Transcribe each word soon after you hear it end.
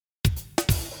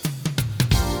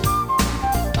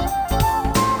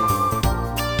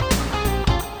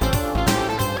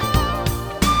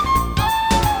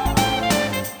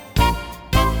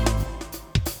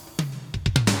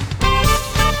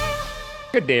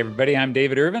Good day, everybody. I'm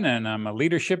David Irvine, and I'm a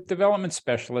leadership development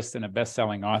specialist and a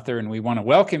best-selling author, and we want to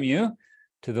welcome you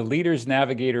to the Leaders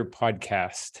Navigator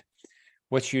podcast.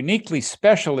 What's uniquely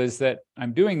special is that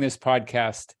I'm doing this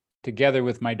podcast together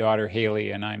with my daughter,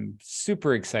 Hayley, and I'm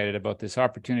super excited about this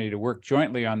opportunity to work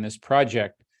jointly on this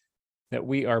project that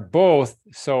we are both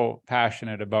so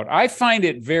passionate about. I find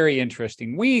it very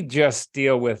interesting. We just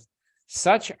deal with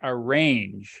such a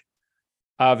range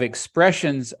of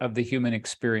expressions of the human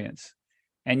experience.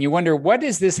 And you wonder, what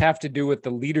does this have to do with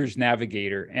the Leaders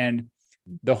Navigator? And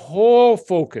the whole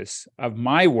focus of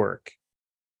my work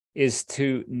is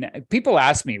people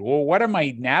ask me, well, what am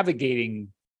I navigating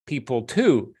people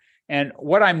to? And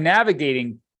what I'm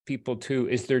navigating people to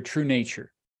is their true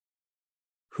nature,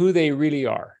 who they really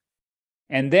are.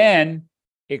 And then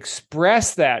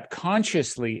express that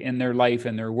consciously in their life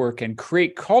and their work and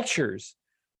create cultures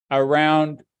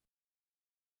around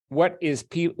what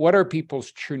are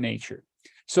people's true nature.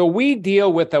 So we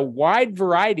deal with a wide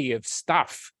variety of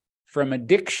stuff, from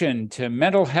addiction to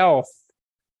mental health,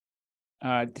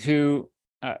 to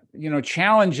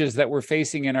challenges that we're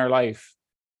facing in our life,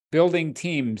 building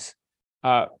teams,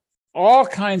 all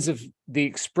kinds of the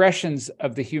expressions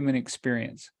of the human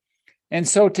experience. And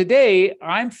so today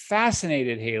I'm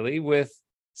fascinated, Hayley, with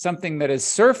something that has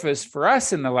surfaced for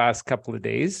us in the last couple of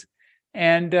days.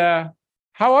 And how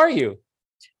are you?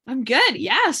 I'm good.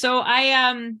 Yeah. So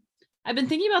I've been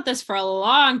thinking about this for a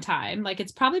long time. Like,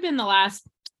 it's probably been the last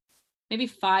maybe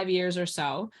 5 years or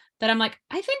so that I'm like,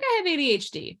 I think I have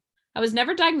ADHD. I was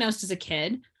never diagnosed as a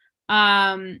kid.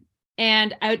 And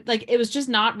it was just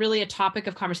not really a topic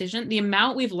of conversation. The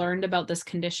amount we've learned about this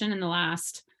condition in the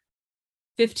last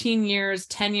 15 years,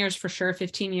 10 years for sure,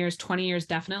 15 years, 20 years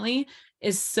definitely,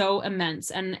 is so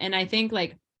immense. And I think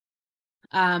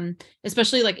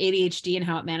especially like ADHD and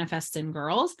how it manifests in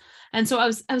girls. And so I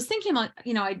was thinking like,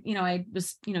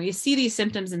 you see these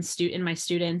symptoms in my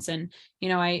students, and,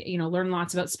 I learn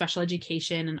lots about special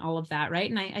education and all of that. Right.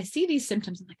 And I see these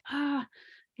symptoms. I'm like,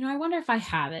 I wonder if I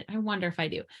have it. I wonder if I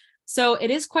do. So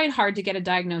it is quite hard to get a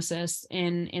diagnosis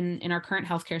in our current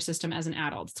healthcare system as an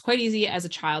adult. It's quite easy as a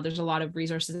child. There's a lot of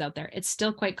resources out there. It's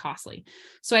still quite costly.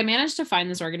 So I managed to find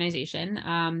this organization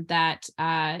that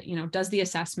does the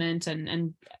assessment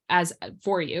and as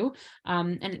for you,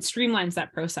 and it streamlines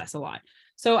that process a lot.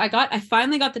 So I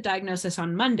finally got the diagnosis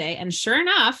on Monday, and sure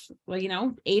enough,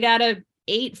 8 out of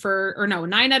 8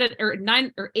 9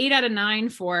 out of 9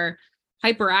 for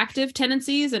hyperactive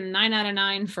tendencies and 9 out of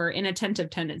 9 for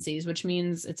inattentive tendencies, which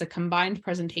means it's a combined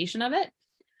presentation of it.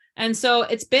 And so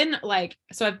it's been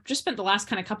so I've just spent the last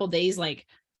kind of couple of days not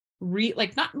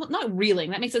reeling.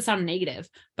 That makes it sound negative,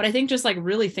 but I think just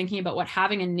really thinking about what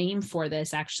having a name for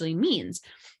this actually means.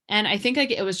 And I think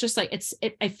it was just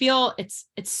I feel it's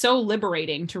so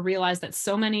liberating to realize that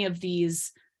so many of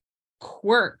these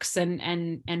quirks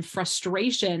and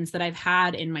frustrations that I've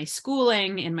had in my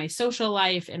schooling, in my social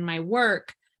life, in my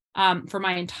work, for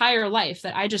my entire life,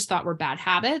 that I just thought were bad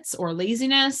habits or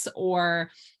laziness or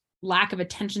lack of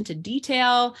attention to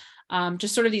detail,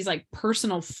 just sort of these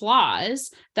personal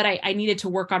flaws that I needed to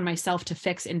work on myself to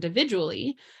fix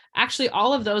individually. Actually,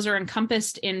 all of those are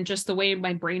encompassed in just the way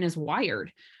my brain is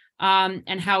wired,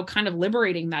 and how kind of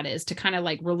liberating that is to kind of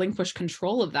relinquish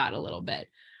control of that a little bit.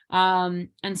 And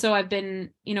so I've been,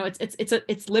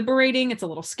 it's liberating. It's a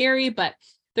little scary, but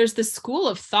there's this school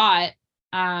of thought,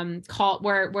 called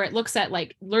where it looks at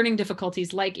learning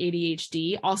difficulties like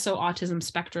ADHD, also autism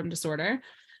spectrum disorder,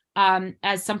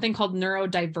 as something called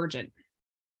neurodivergent.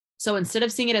 So instead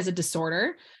of seeing it as a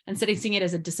disorder, instead of seeing it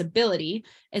as a disability,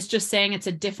 it's just saying it's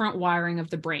a different wiring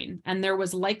of the brain. And there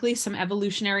was likely some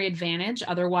evolutionary advantage.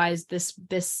 Otherwise,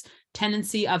 this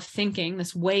tendency of thinking,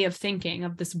 this way of thinking,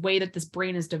 of this way that this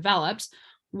brain is developed,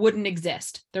 wouldn't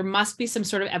exist. There must be some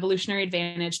sort of evolutionary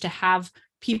advantage to have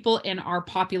people in our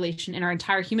population, in our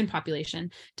entire human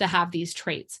population, to have these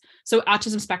traits. So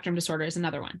autism spectrum disorder is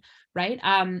another one, right?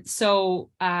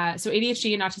 So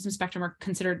ADHD and autism spectrum are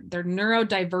considered, they're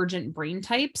neurodivergent brain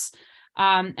types.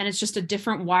 And it's just a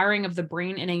different wiring of the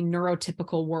brain in a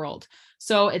neurotypical world.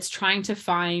 So it's trying to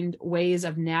find ways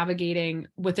of navigating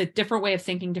with a different way of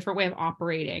thinking, different way of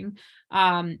operating,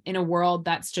 in a world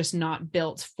that's just not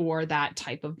built for that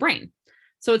type of brain.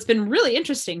 So it's been really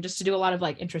interesting just to do a lot of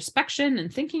introspection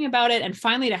and thinking about it, and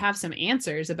finally to have some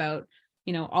answers about,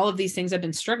 all of these things I've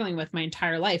been struggling with my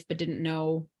entire life, but didn't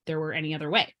know there were any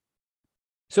other way.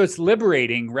 So it's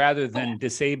liberating rather than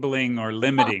disabling or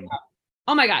limiting.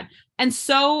 Oh my God. And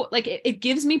so it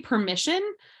gives me permission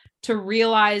to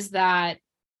realize that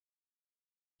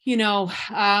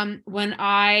When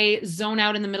I zone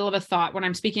out in the middle of a thought, when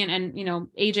I'm speaking, and,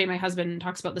 AJ, my husband,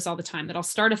 talks about this all the time, that I'll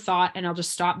start a thought and I'll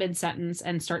just stop mid-sentence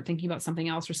and start thinking about something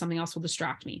else, or something else will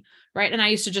distract me. Right. And I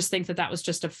used to just think that that was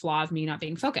just a flaw of me not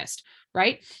being focused.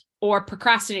 Right. Or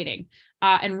procrastinating.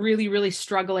 And really, really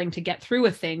struggling to get through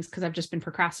with things because I've just been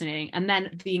procrastinating. And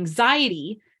then the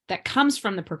anxiety that comes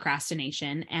from the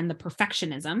procrastination and the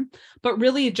perfectionism, but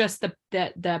really just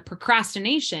the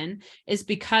procrastination is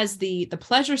because the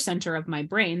pleasure center of my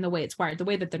brain, the way it's wired, the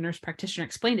way that the nurse practitioner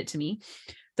explained it to me,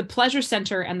 the pleasure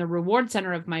center and the reward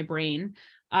center of my brain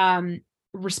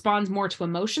responds more to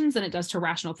emotions than it does to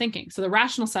rational thinking. So the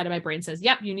rational side of my brain says,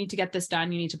 yep, you need to get this done.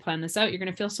 You need to plan this out. You're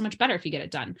going to feel so much better if you get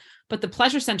it done. But the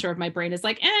pleasure center of my brain is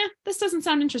like, this doesn't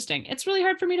sound interesting. It's really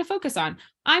hard for me to focus on.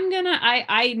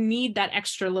 I need that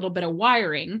extra little bit of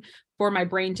wiring for my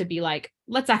brain to be like,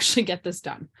 let's actually get this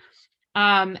done.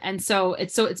 And so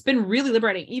it's been really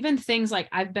liberating. Even things like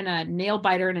I've been a nail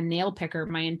biter and a nail picker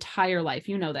my entire life.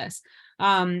 You know this.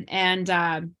 But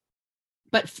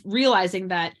realizing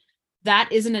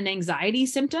that isn't an anxiety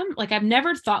symptom. Like I've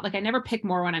never thought, like I never pick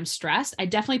more when I'm stressed. I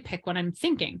definitely pick when I'm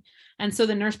thinking. And so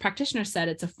the nurse practitioner said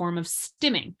it's a form of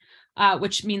stimming,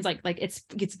 which means like it's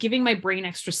giving my brain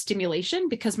extra stimulation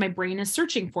because my brain is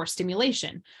searching for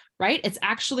stimulation, right? It's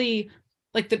actually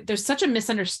like there's such a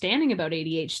misunderstanding about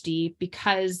ADHD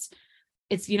because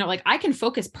it's, like I can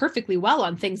focus perfectly well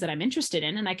on things that I'm interested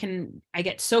in. And I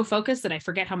get so focused that I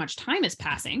forget how much time is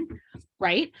passing.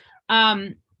 Right.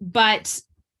 But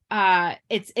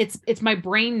it's my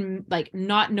brain like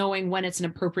not knowing when it's an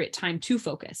appropriate time to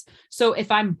focus. So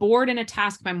if I'm bored in a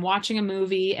task, if I'm watching a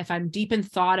movie, if I'm deep in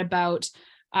thought about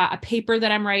a paper that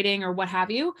I'm writing or what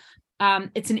have you,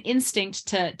 it's an instinct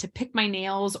to pick my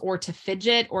nails or to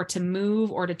fidget or to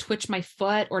move or to twitch my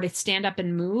foot or to stand up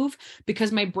and move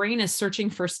because my brain is searching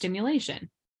for stimulation.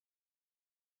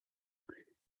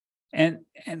 And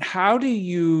how do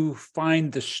you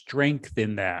find the strength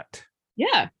in that?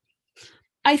 Yeah.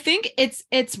 I think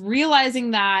it's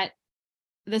realizing that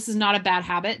this is not a bad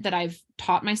habit that I've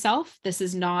taught myself. This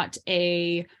is not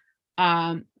a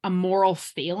moral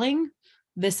failing.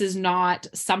 This is not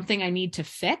something I need to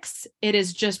fix. It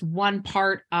is just one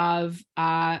part of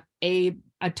a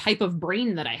type of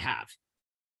brain that I have.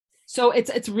 So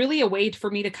it's really a way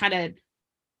for me to kind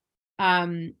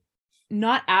of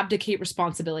not abdicate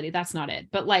responsibility. That's not it.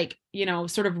 But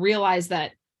sort of realize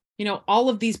that all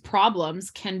of these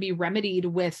problems can be remedied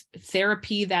with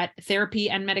therapy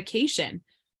and medication,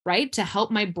 right? To help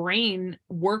my brain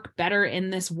work better in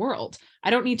this world.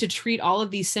 I don't need to treat all of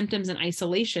these symptoms in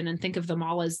isolation and think of them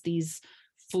all as these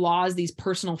flaws, these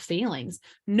personal failings.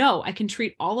 No, I can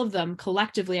treat all of them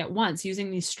collectively at once using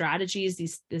these strategies,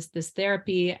 this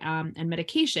therapy and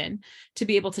medication to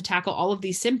be able to tackle all of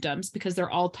these symptoms because they're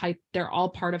all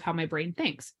part of how my brain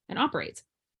thinks and operates.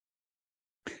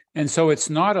 And so it's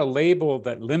not a label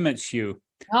that limits you.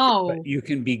 Oh, but you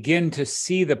can begin to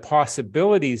see the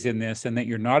possibilities in this and that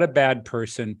you're not a bad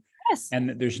person. Yes. And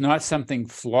that there's not something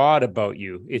flawed about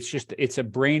you. It's a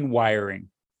brain wiring.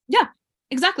 Yeah,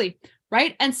 exactly.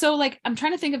 Right. And so I'm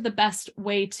trying to think of the best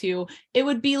way it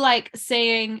would be like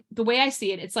saying, the way I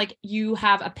see it, it's like you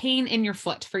have a pain in your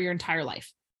foot for your entire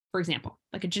life, for example,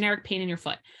 like a generic pain in your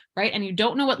foot. Right. And you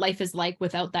don't know what life is like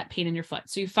without that pain in your foot.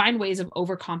 So you find ways of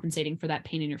overcompensating for that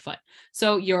pain in your foot.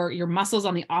 So your muscles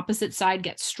on the opposite side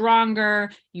get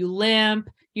stronger, you limp,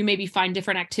 you maybe find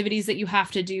different activities that you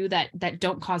have to do that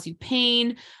don't cause you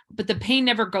pain, but the pain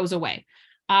never goes away.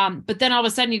 But then all of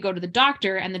a sudden you go to the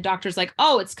doctor and the doctor's like,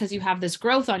 oh, it's because you have this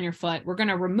growth on your foot. We're going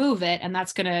to remove it. And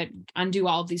that's going to undo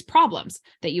all of these problems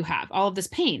that you have, all of this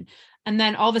pain. And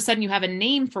then all of a sudden you have a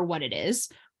name for what it is.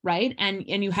 Right. And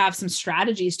you have some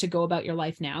strategies to go about your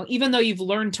life now, even though you've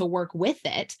learned to work with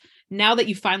it. Now that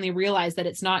you finally realize that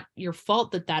it's not your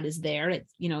fault that is there,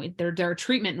 it's, there are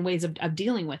treatment and ways of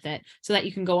dealing with it so that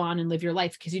you can go on and live your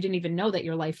life because you didn't even know that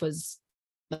your life was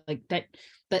like that.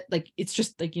 But it's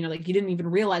just you didn't even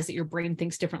realize that your brain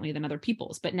thinks differently than other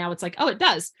people's. But now it's like, oh, it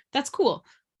does. That's cool.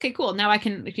 Okay, cool. Now I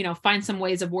can, find some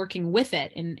ways of working with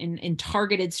it in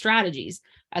targeted strategies,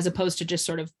 as opposed to just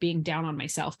sort of being down on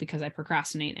myself because I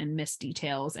procrastinate and miss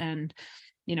details and,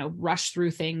 rush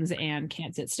through things and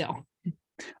can't sit still.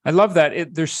 I love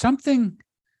that. There's something,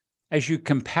 as you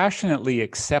compassionately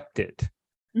accept it,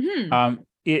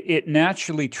 it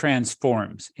naturally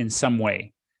transforms in some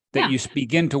way that you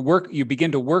begin to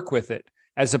work with it,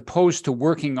 as opposed to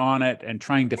working on it and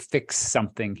trying to fix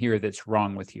something here that's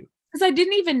wrong with you. Because I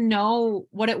didn't even know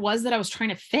what it was that I was trying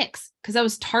to fix, because I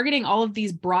was targeting all of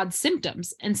these broad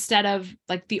symptoms instead of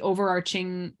the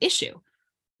overarching issue.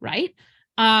 Right.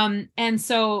 And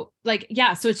so like,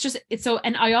 yeah, so it's so,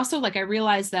 and I also like, I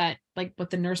realized that like what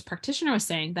the nurse practitioner was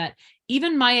saying, that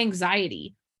even my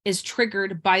anxiety is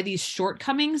triggered by these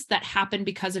shortcomings that happen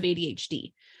because of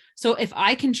ADHD. So if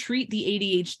I can treat the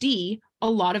ADHD, a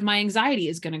lot of my anxiety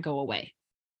is going to go away,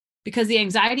 because the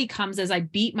anxiety comes as I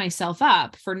beat myself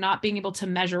up for not being able to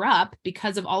measure up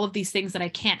because of all of these things that I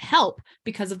can't help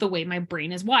because of the way my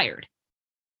brain is wired.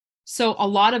 So a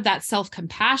lot of that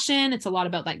self-compassion, it's a lot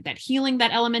about like that healing,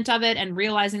 that element of it, and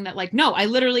realizing that like, no, I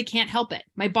literally can't help it.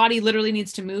 My body literally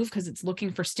needs to move because it's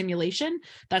looking for stimulation.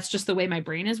 That's just the way my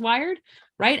brain is wired,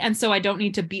 right? And so I don't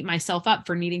need to beat myself up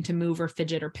for needing to move or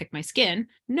fidget or pick my skin.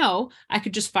 No, I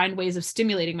could just find ways of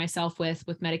stimulating myself with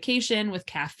medication, with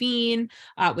caffeine,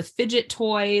 with fidget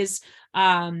toys,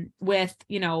 with,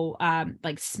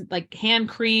 like hand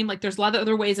cream. Like there's a lot of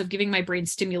other ways of giving my brain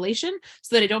stimulation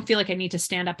so that I don't feel like I need to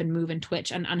stand up and move and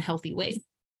twitch in unhealthy ways.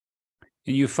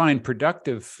 And you find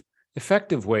productive,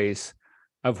 effective ways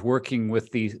of working with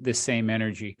the same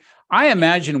energy. I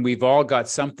imagine we've all got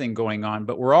something going on,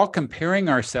 but we're all comparing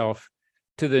ourselves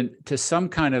to some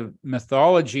kind of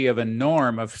mythology of a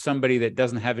norm of somebody that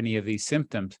doesn't have any of these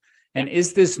symptoms. And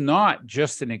is this not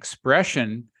just an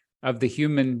expression of the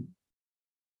human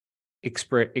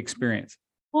experience?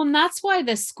 Well, and that's why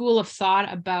this school of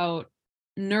thought about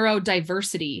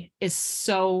neurodiversity is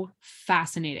so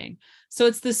fascinating. So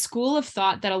it's the school of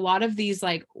thought that a lot of these,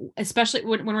 like, especially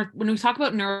when we talk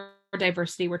about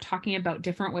neurodiversity, we're talking about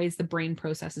different ways the brain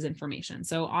processes information.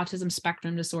 So autism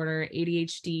spectrum disorder,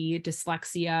 ADHD,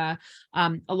 dyslexia,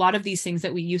 a lot of these things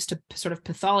that we used to sort of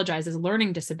pathologize as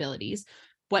learning disabilities.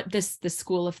 What this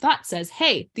school of thought says,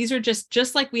 hey, these are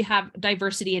just like we have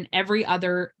diversity in every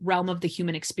other realm of the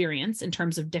human experience in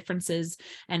terms of differences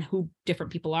and who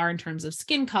different people are in terms of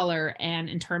skin color and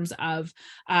in terms of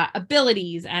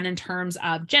abilities and in terms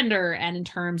of gender and in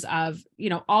terms of,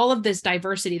 all of this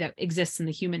diversity that exists in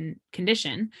the human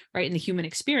condition, right, in the human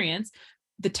experience.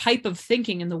 The type of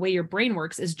thinking and the way your brain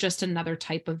works is just another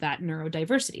type of that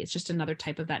neurodiversity. It's just another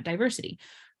type of that diversity.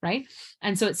 Right.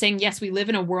 And so it's saying, yes, we live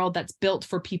in a world that's built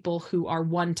for people who are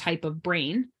one type of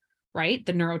brain, right?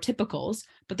 The neurotypicals,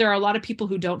 but there are a lot of people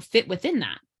who don't fit within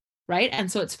that. Right.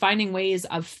 And so it's finding ways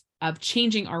of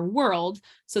changing our world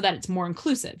so that it's more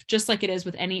inclusive, just like it is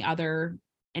with any other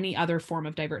form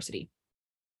of diversity.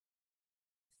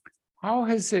 How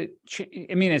has it,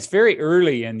 I mean, it's very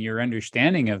early in your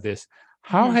understanding of this.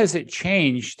 How has it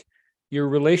changed your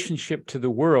relationship to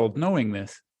the world knowing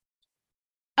this?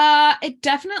 It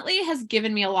definitely has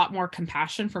given me a lot more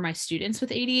compassion for my students with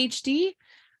ADHD.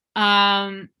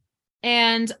 And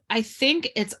I think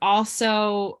it's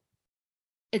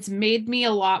made me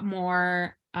a lot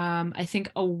more, I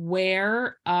think,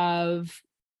 aware of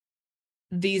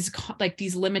these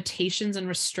limitations and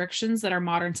restrictions that our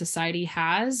modern society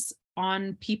has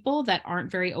on people that aren't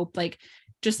very open, like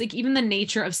just like even the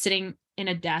nature of sitting in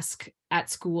a desk at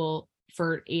school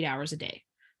for 8 hours a day.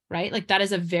 Right? Like that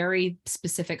is a very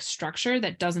specific structure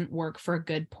that doesn't work for a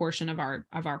good portion of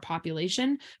our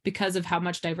population because of how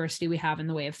much diversity we have in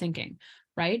the way of thinking.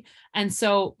 Right. And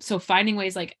so finding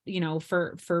ways like,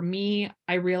 for me,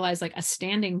 I realize like a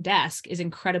standing desk is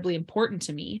incredibly important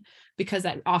to me because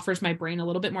that offers my brain a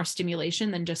little bit more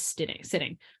stimulation than just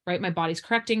sitting, right? My body's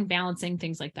correcting, balancing,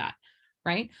 things like that.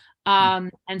 Right.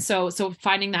 And so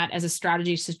finding that as a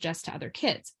strategy to suggest to other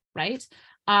kids. Right.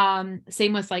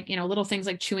 Same with like, little things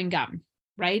like chewing gum,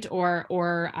 right?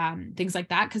 Or things like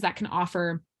that, because that can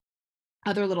offer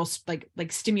other little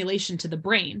like stimulation to the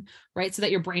brain, right? So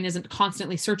that your brain isn't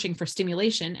constantly searching for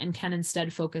stimulation and can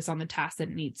instead focus on the task that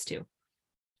it needs to.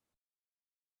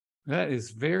 That is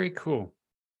very cool.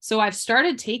 So I've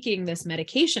started taking this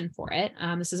medication for it.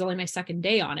 This is only my second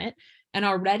day on it. And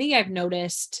already I've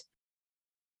noticed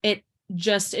it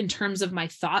just in terms of my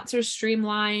thoughts are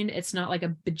streamlined. It's not like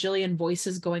a bajillion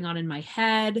voices going on in my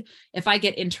head. If I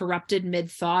get interrupted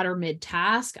mid-thought or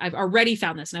mid-task, I've already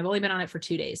found this and I've only been on it for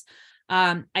 2 days.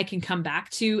 I can come back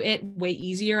to it way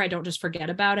easier. I don't just forget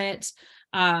about it.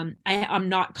 I'm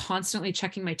not constantly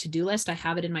checking my to-do list. I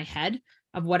have it in my head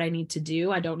of what I need to do.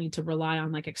 I don't need to rely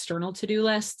on like external to-do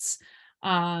lists.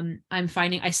 I'm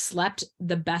finding I slept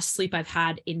the best sleep I've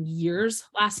had in years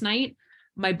last night.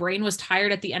 My brain was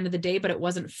tired at the end of the day, but it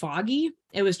wasn't foggy.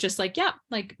 It was just like, yeah,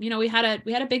 like, we had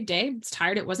a big day. It's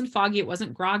tired. It wasn't foggy. It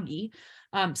wasn't groggy.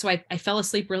 So I fell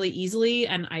asleep really easily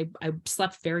and I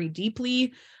slept very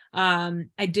deeply.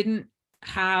 I didn't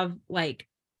have like,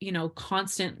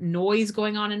 constant noise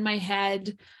going on in my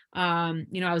head. I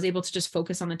was able to just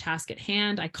focus on the task at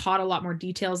hand. I caught a lot more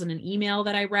details in an email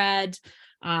that I read.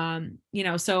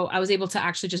 So I was able to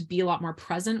actually just be a lot more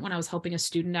present when I was helping a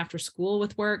student after school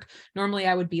with work. Normally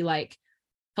I would be like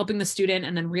helping the student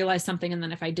and then realize something. And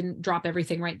then if I didn't drop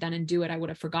everything right then and do it, I would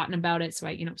have forgotten about it. So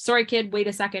I, sorry, kid, wait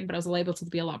a second, but I was able to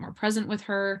be a lot more present with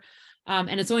her.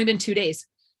 And it's only been 2 days.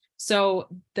 So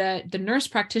the nurse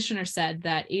practitioner said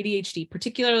that ADHD,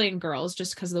 particularly in girls,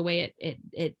 just because of the way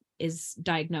it is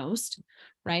diagnosed,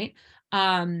 right,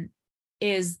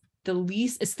 is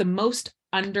it's the most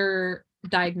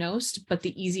underdiagnosed, but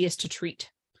the easiest to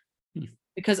treat.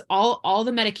 Because all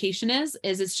the medication is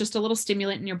it's just a little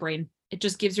stimulant in your brain. It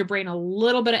just gives your brain a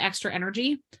little bit of extra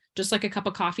energy, just like a cup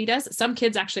of coffee does. Some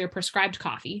kids actually are prescribed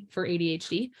coffee for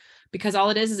ADHD because all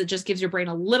it is it just gives your brain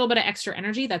a little bit of extra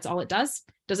energy. That's all it does.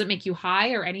 Doesn't make you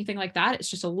high or anything like that. It's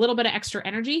just a little bit of extra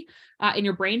energy in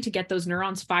your brain to get those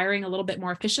neurons firing a little bit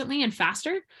more efficiently and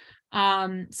faster,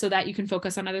 so that you can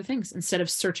focus on other things instead of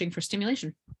searching for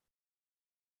stimulation.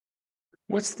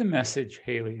 What's the message,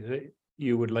 Hayley, that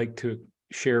you would like to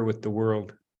share with the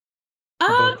world?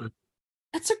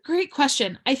 That's a great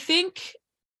question. I think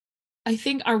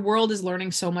our world is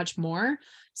learning so much more.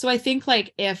 So I think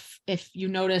like if you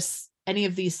notice any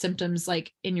of these symptoms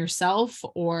like in yourself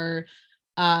or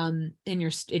in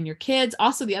your kids,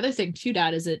 also the other thing too,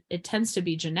 Dad, is it tends to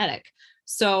be genetic.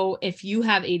 So if you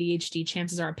have ADHD,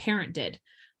 chances are a parent did.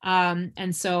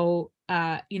 And so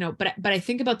but I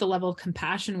think about the level of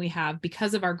compassion we have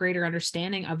because of our greater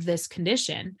understanding of this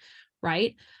condition,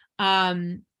 right?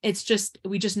 It's just,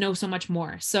 we just know so much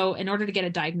more. So in order to get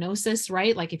a diagnosis,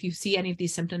 right? Like if you see any of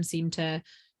these symptoms seem to,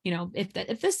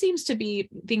 if this seems to be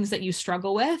things that you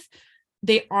struggle with,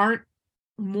 they aren't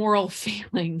moral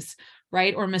failings,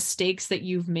 right? Or mistakes that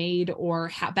you've made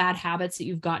or bad habits that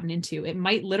you've gotten into. It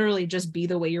might literally just be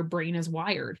the way your brain is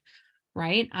wired,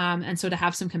 right? And so to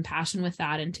have some compassion with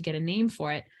that and to get a name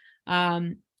for it.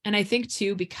 And I think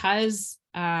too, because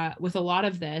with a lot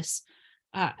of this,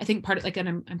 I think part of like,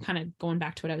 and I'm kind of going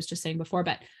back to what I was just saying before,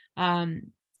 but,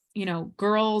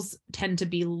 girls tend to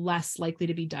be less likely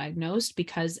to be diagnosed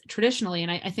because traditionally, and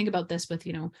I think about this with,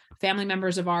 family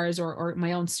members of ours or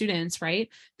my own students, right?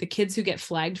 The kids who get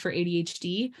flagged for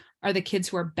ADHD are the kids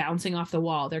who are bouncing off the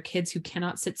wall. They're kids who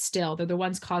cannot sit still. They're the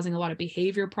ones causing a lot of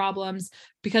behavior problems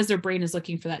because their brain is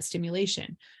looking for that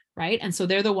stimulation. Right. And so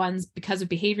they're the ones, because of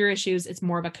behavior issues, it's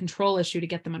more of a control issue to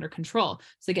get them under control.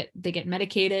 So they get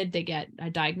medicated, they get a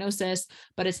diagnosis,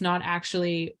 but it's not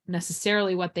actually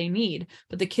necessarily what they need.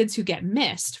 But the kids who get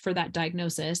missed for that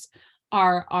diagnosis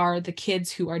are the kids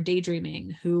who are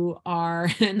daydreaming, who are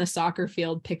in the soccer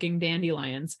field picking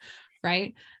dandelions,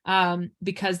 right?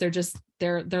 Because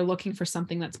they're looking for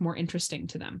something that's more interesting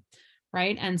to them.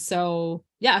 Right. And so,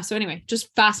 yeah. So anyway,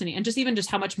 just fascinating. And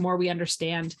just how much more we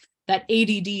understand that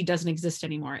ADD doesn't exist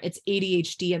anymore. It's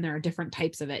ADHD, and there are different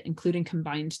types of it, including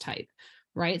combined type,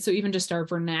 right? So even just our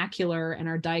vernacular and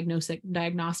our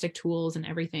diagnostic tools and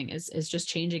everything is just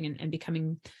changing and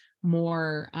becoming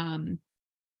more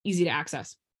easy to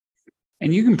access.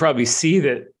 And you can probably see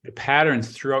that the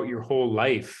patterns throughout your whole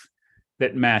life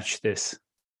that match this.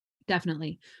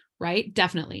 Definitely. Right?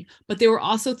 Definitely. But there were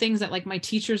also things that like my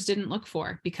teachers didn't look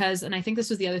for because, and I think this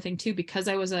was the other thing too, because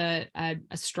I was a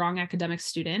strong academic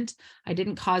student, I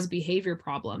didn't cause behavior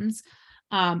problems.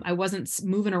 I wasn't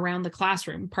moving around the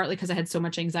classroom, partly because I had so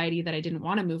much anxiety that I didn't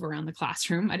want to move around the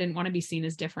classroom. I didn't want to be seen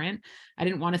as different. I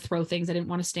didn't want to throw things. I didn't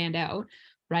want to stand out.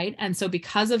 Right. And so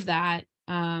because of that,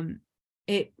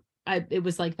 it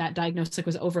was like that diagnosis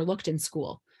was overlooked in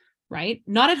school. Right?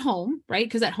 Not at home, right?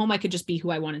 Because at home I could just be who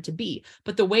I wanted to be.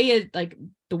 But the way that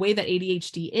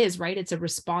ADHD is, right? It's a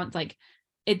response, like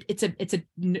it's a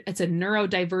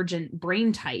neurodivergent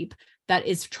brain type that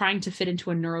is trying to fit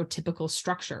into a neurotypical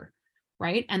structure,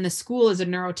 right? And the school is a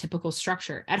neurotypical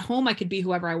structure. At home, I could be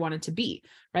whoever I wanted to be,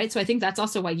 right? So I think that's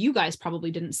also why you guys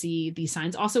probably didn't see these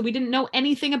signs. Also, we didn't know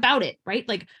anything about it, right?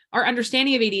 Like our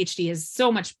understanding of ADHD is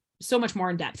so much more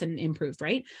in depth and improved,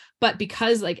 right? But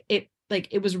because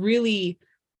it was really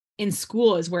in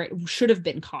school is where it should have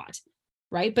been caught,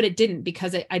 right? But it didn't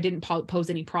because I didn't pose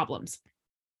any problems.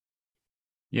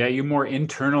 Yeah, you more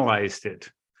internalized it.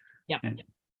 Yeah.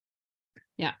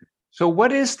 Yeah. So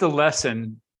what is the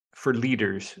lesson for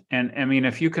leaders? And I mean,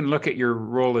 if you can look at your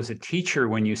role as a teacher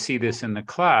when you see this in the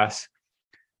class,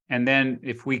 and then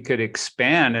if we could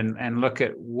expand and look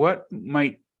at what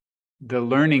might the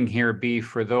learning here be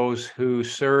for those who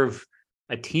serve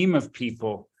a team of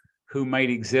people who might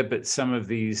exhibit some of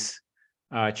these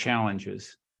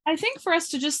challenges? I think for us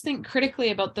to just think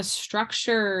critically about the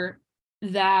structure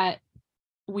that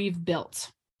we've built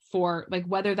for, like,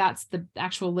 whether that's the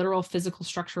actual literal physical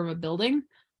structure of a building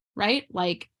right?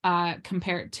 Like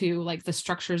compared to like the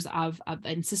structures of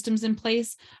and systems in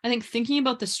place. I think thinking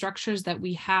about the structures that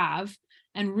we have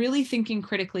and really thinking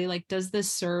critically, like, does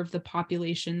this serve the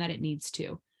population that it needs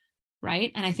to?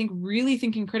 Right. And I think really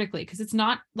thinking critically, because it's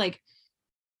not like,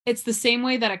 it's the same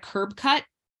way that a curb cut,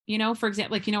 for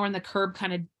example, like, when the curb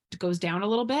kind of goes down a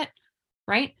little bit,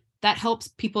 right? That helps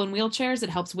people in wheelchairs. It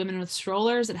helps women with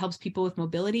strollers. It helps people with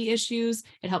mobility issues.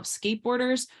 It helps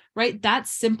skateboarders, right? That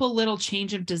simple little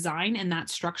change of design and that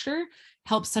structure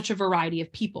helps such a variety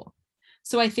of people.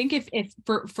 So I think if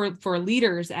for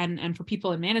leaders and for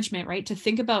people in management, right, to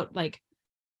think about like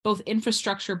both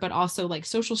infrastructure, but also like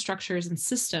social structures and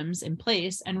systems in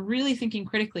place, and really thinking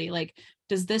critically, like,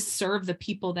 does this serve the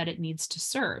people that it needs to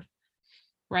serve?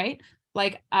 Right.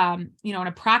 Like, in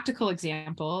a practical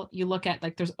example, you look at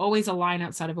like, there's always a line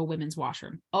outside of a women's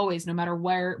washroom, always, no matter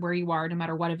where you are, no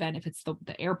matter what event, if it's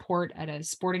the airport, at a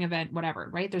sporting event, whatever,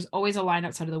 right? There's always a line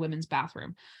outside of the women's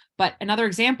bathroom. But another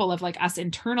example of like us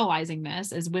internalizing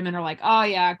this is women are like, oh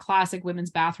yeah, classic women's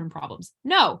bathroom problems.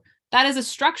 No, that is a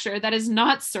structure that is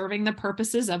not serving the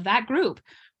purposes of that group,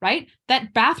 right?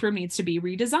 That bathroom needs to be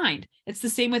redesigned. It's the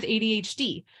same with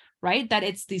ADHD, right? That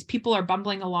it's these people are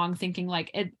bumbling along thinking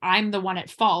like I'm the one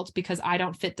at fault because I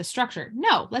don't fit the structure.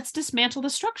 No, let's dismantle the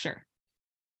structure.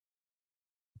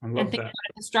 And think about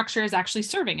if the structure is actually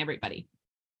serving everybody.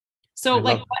 So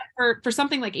like for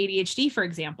something like ADHD, for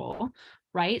example,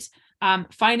 right?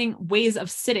 Finding ways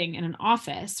of sitting in an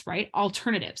office, right?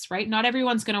 Alternatives, right? Not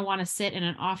everyone's going to want to sit in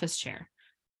an office chair,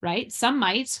 right? Some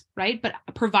might, right? But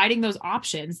providing those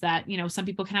options that, some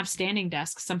people can have standing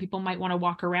desks. Some people might want to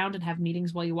walk around and have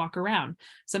meetings while you walk around.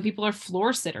 Some people are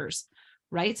floor sitters,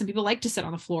 right? Some people like to sit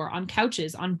on the floor, on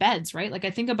couches, on beds, right? Like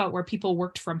I think about where people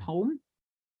worked from home,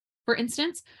 for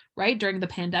instance, right? During the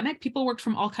pandemic, people worked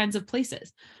from all kinds of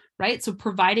places, right? So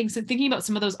thinking about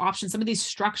some of those options, some of these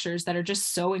structures that are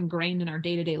just so ingrained in our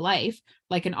day-to-day life,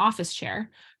 like an office chair,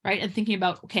 right? And thinking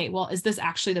about, okay, well, is this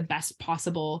actually the best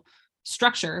possible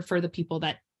structure for the people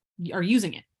that are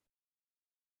using it?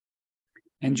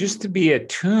 And just to be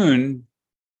attuned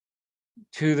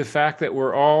to the fact that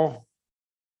we're all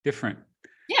different.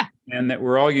 Yeah. And that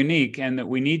we're all unique, and that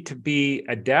we need to be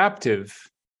adaptive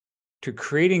to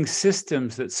creating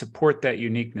systems that support that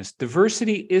uniqueness.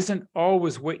 Diversity isn't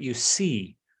always what you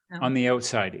see on the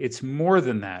outside. It's more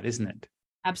than that, isn't it?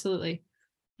 Absolutely.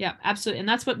 Yeah, absolutely. And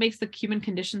that's what makes the human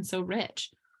condition so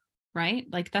rich, right?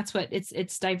 Like that's what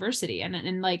it's diversity.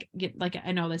 And like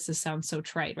I know this sounds so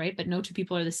trite, right? But no two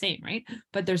people are the same, right?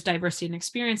 But there's diversity in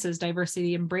experiences,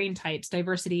 diversity in brain types,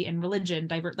 diversity in religion,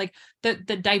 like the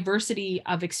diversity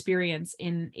of experience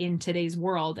in today's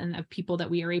world and of people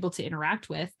that we are able to interact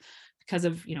with because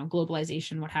of,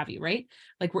 globalization, what have you, right?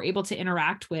 Like we're able to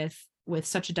interact with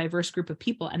such a diverse group of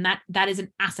people. And that is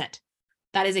an asset.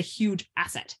 That is a huge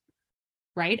asset,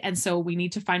 right? And so we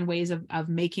need to find ways of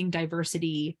making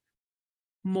diversity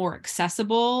more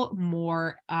accessible,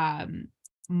 more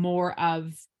more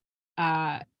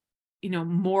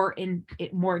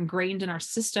ingrained in our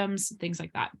systems, things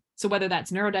like that. So whether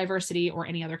that's neurodiversity or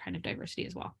any other kind of diversity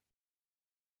as well.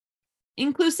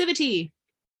 Inclusivity.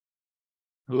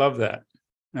 I love that.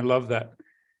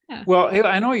 Yeah. Well, Hayley,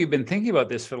 I know you've been thinking about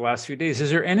this for the last few days. Is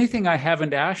there anything I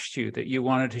haven't asked you that you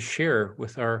wanted to share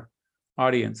with our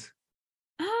audience?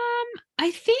 I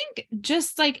think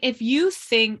just like if you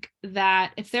think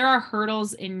that if there are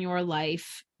hurdles in your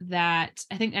life that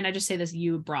I think, and I just say this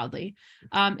you broadly,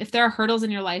 if there are hurdles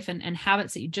in your life and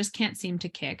habits that you just can't seem to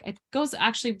kick, it goes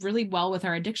actually really well with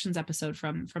our addictions episode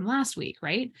from last week,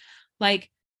 right? Like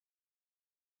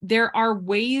there are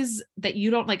ways that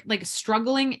you don't like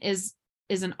struggling is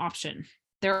an option.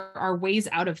 There are ways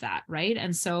out of that, right?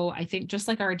 And so I think just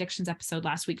like our addictions episode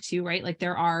last week too, right? Like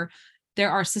there are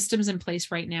systems in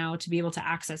place right now to be able to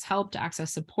access help, to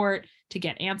access support, to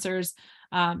get answers.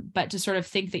 But to sort of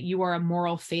think that you are a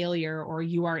moral failure or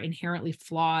you are inherently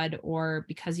flawed or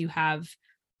because you have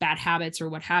bad habits or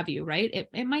what have you, right?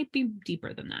 It might be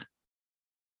deeper than that.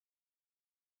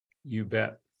 You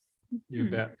bet. You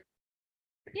bet.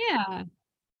 Yeah.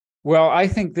 Well, I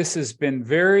think this has been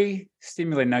very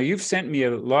stimulating. Now, you've sent me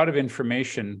a lot of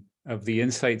information of the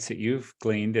insights that you've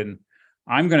gleaned, and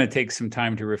I'm going to take some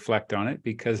time to reflect on it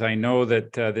because I know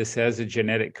that this has a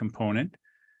genetic component,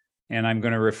 and I'm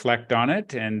going to reflect on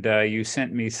it. And you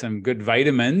sent me some good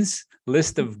vitamins,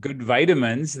 list of good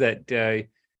vitamins that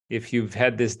if you've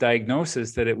had this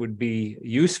diagnosis, that it would be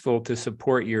useful to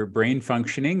support your brain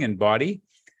functioning and body.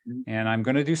 And I'm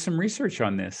going to do some research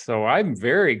on this. So I'm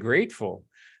very grateful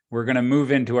we're going to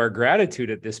move into our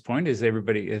gratitude at this point. Is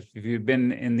everybody, if you've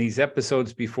been in these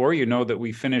episodes before, you know that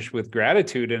we finish with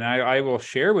gratitude. And I will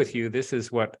share with you, this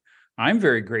is what I'm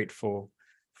very grateful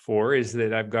for, is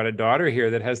that I've got a daughter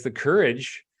here that has the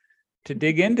courage to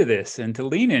dig into this and to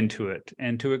lean into it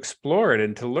and to explore it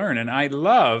and to learn. And I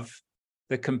love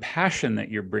the compassion that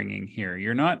you're bringing here.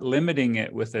 You're not limiting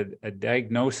it with a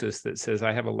diagnosis that says,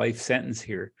 I have a life sentence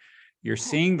here. You're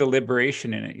seeing the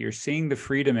liberation in it. You're seeing the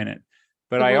freedom in it.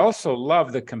 But I also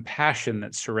love the compassion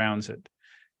that surrounds it.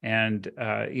 And,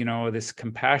 this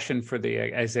compassion for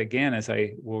as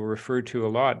I will refer to a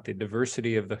lot, the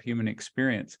diversity of the human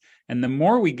experience. And the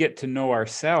more we get to know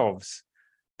ourselves,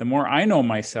 the more I know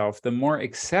myself, the more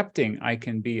accepting I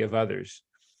can be of others.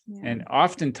 Yeah. And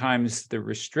oftentimes the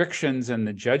restrictions and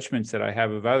the judgments that I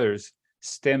have of others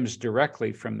stems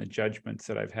directly from the judgments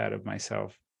that I've had of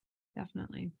myself.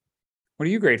 Definitely. What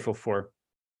are you grateful for?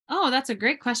 Oh, that's a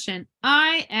great question.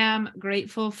 I am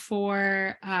grateful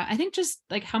for, I think just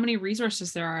like how many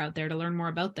resources there are out there to learn more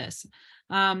about this.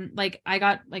 Like I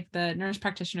got like the nurse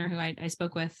practitioner who I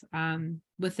spoke with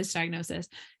this diagnosis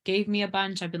gave me a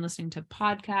bunch. I've been listening to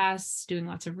podcasts, doing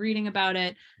lots of reading about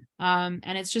it.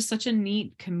 And it's just such a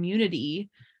neat community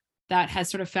that has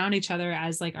sort of found each other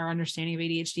as like our understanding of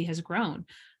ADHD has grown.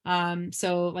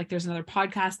 So like there's another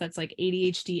podcast that's like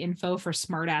ADHD info for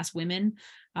smart ass women.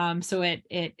 So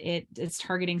it's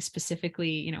targeting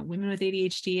specifically, women with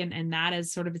ADHD and that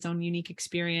is sort of its own unique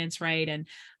experience. Right. And,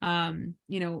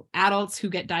 adults who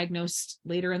get diagnosed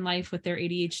later in life with their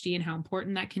ADHD and how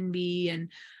important that can be. And,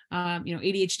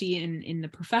 ADHD in the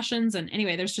professions. And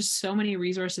anyway, there's just so many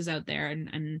resources out there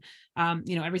and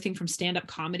everything from stand-up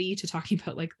comedy to talking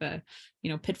about like the,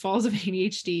 pitfalls of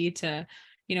ADHD to,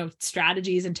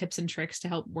 strategies and tips and tricks to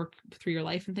help work through your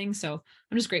life and things. So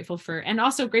I'm just grateful and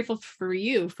also grateful for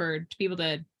you to be able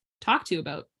to talk to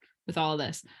about with all of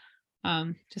this.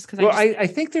 Just because I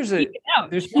think there's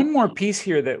one more piece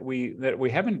here that we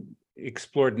haven't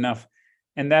explored enough,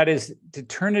 and that is to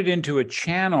turn it into a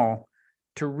channel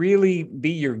to really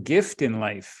be your gift in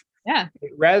life. Yeah.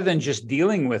 Rather than just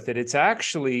dealing with it, it's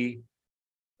actually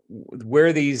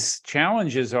where these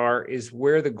challenges are is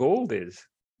where the gold is.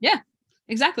 Yeah.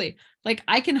 Exactly. Like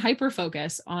I can hyper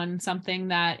focus on something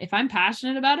that if I'm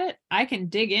passionate about it, I can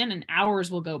dig in and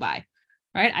hours will go by.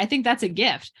 Right. I think that's a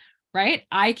gift, right?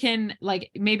 I can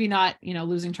like maybe not,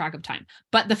 losing track of time,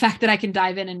 but the fact that I can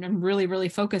dive in and really, really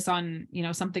focus on,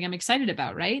 something I'm excited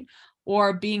about. Right.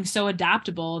 Or being so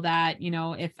adaptable that,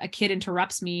 if a kid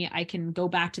interrupts me, I can go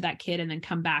back to that kid and then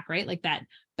come back. Right. Like that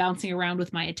bouncing around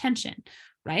with my attention.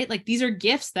 Right. Like these are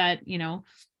gifts that,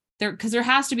 because there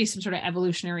has to be some sort of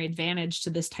evolutionary advantage to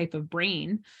this type of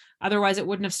brain. Otherwise, it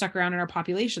wouldn't have stuck around in our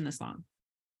population this long.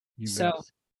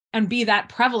 And be that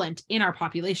prevalent in our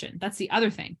population. That's the other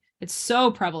thing. It's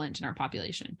so prevalent in our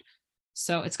population.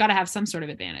 So it's got to have some sort of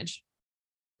advantage.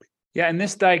 Yeah. And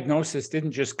this diagnosis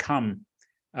didn't just come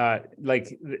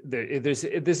this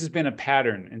has been a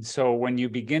pattern. And so when you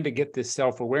begin to get this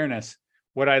self-awareness,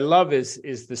 what I love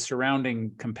is the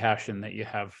surrounding compassion that you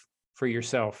have for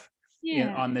yourself.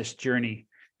 Yeah. On this journey.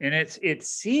 And it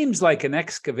seems like an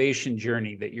excavation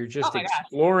journey that you're just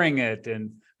exploring it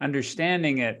and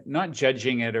understanding it, not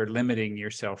judging it or limiting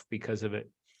yourself because of it.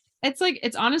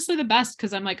 It's honestly the best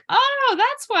because I'm like, oh,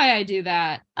 that's why I do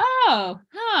that. Oh,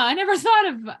 I never thought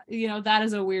of, that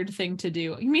as a weird thing to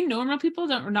do. You mean normal people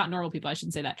don't, or not normal people, I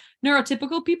shouldn't say that.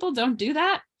 Neurotypical people don't do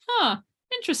that? Huh,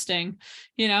 interesting.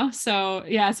 So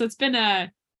yeah, so it's been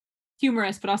a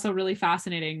humorous, but also really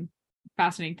fascinating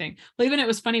thing. Well, even it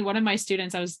was funny. One of my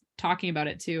students, I was talking about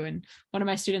it too. And one of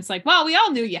my students like, well, we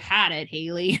all knew you had it,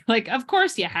 Hayley. Like, of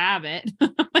course you have it.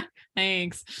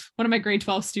 Thanks. One of my grade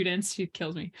 12 students, she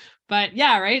kills me. But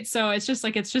yeah, right. So it's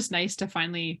just nice to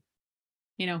finally,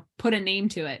 put a name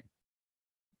to it.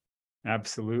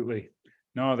 Absolutely.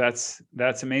 No, that's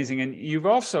amazing. And you've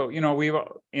also, we've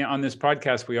on this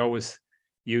podcast, we always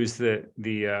use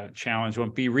the challenge,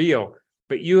 won't be real,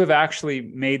 but you have actually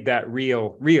made that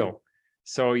real.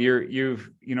 So you've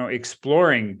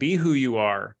exploring, be who you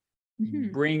are,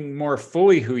 bring more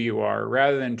fully who you are,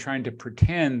 rather than trying to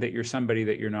pretend that you're somebody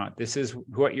that you're not. This is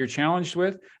what you're challenged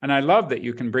with. And I love that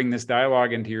you can bring this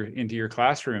dialogue into your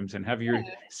classrooms and have your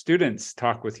students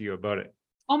talk with you about it.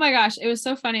 Oh my gosh. It was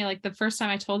so funny. Like the first time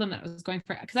I told them that I was going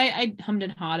for, because I hummed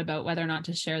and hawed about whether or not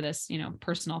to share this,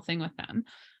 personal thing with them.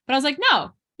 But I was like,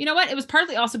 no, you know what? It was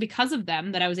partly also because of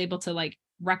them that I was able to like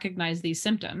recognize these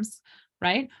symptoms,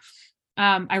 right?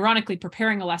 Ironically,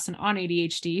 preparing a lesson on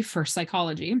ADHD for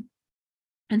psychology.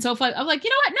 And so if I'm like, you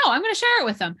know what? No, I'm going to share it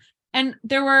with them. And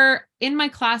there were in my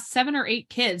class 7 or 8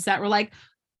 kids that were like,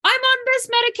 I'm on this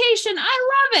medication. I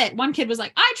love it. One kid was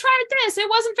like, I tried this. It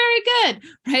wasn't very good.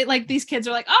 Right. Like these kids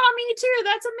are like, oh, me too.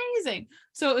 That's amazing.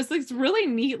 So it was this really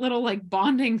neat little like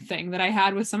bonding thing that I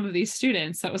had with some of these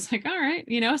students. That was like, all right,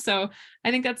 so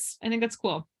I think that's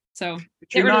cool. So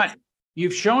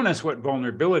you've shown us what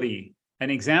an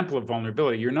example of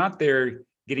vulnerability. You're not there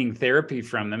getting therapy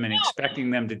from them and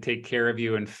expecting them to take care of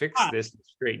you and fix this and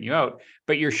straighten you out,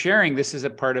 but you're sharing this is a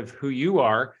part of who you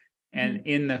are. And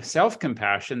in the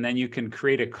self-compassion, then you can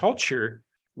create a culture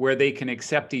where they can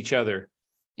accept each other.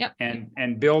 Yep.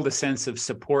 And build a sense of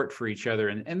support for each other.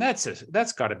 And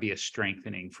that's got to be a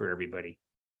strengthening for everybody.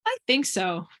 I think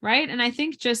so. Right. And I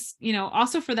think just,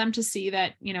 also for them to see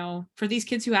that, for these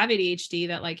kids who have ADHD,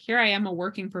 that like, here I am, a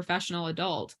working professional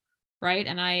adult. Right.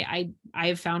 And I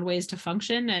have found ways to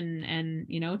function and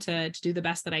to do the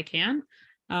best that I can.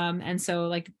 And so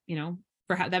like,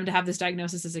 for them to have this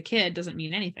diagnosis as a kid doesn't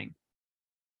mean anything.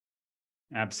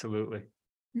 Absolutely.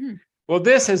 Well,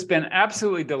 this has been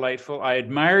absolutely delightful. I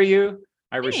admire you.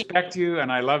 I respect you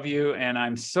and I love you. And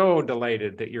I'm so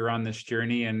delighted that you're on this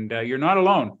journey and you're not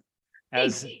alone.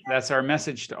 That's our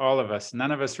message to all of us.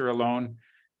 None of us are alone.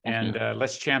 Definitely. And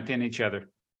let's champion each other.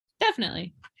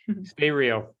 Definitely. Stay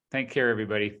real. Take care,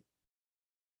 everybody.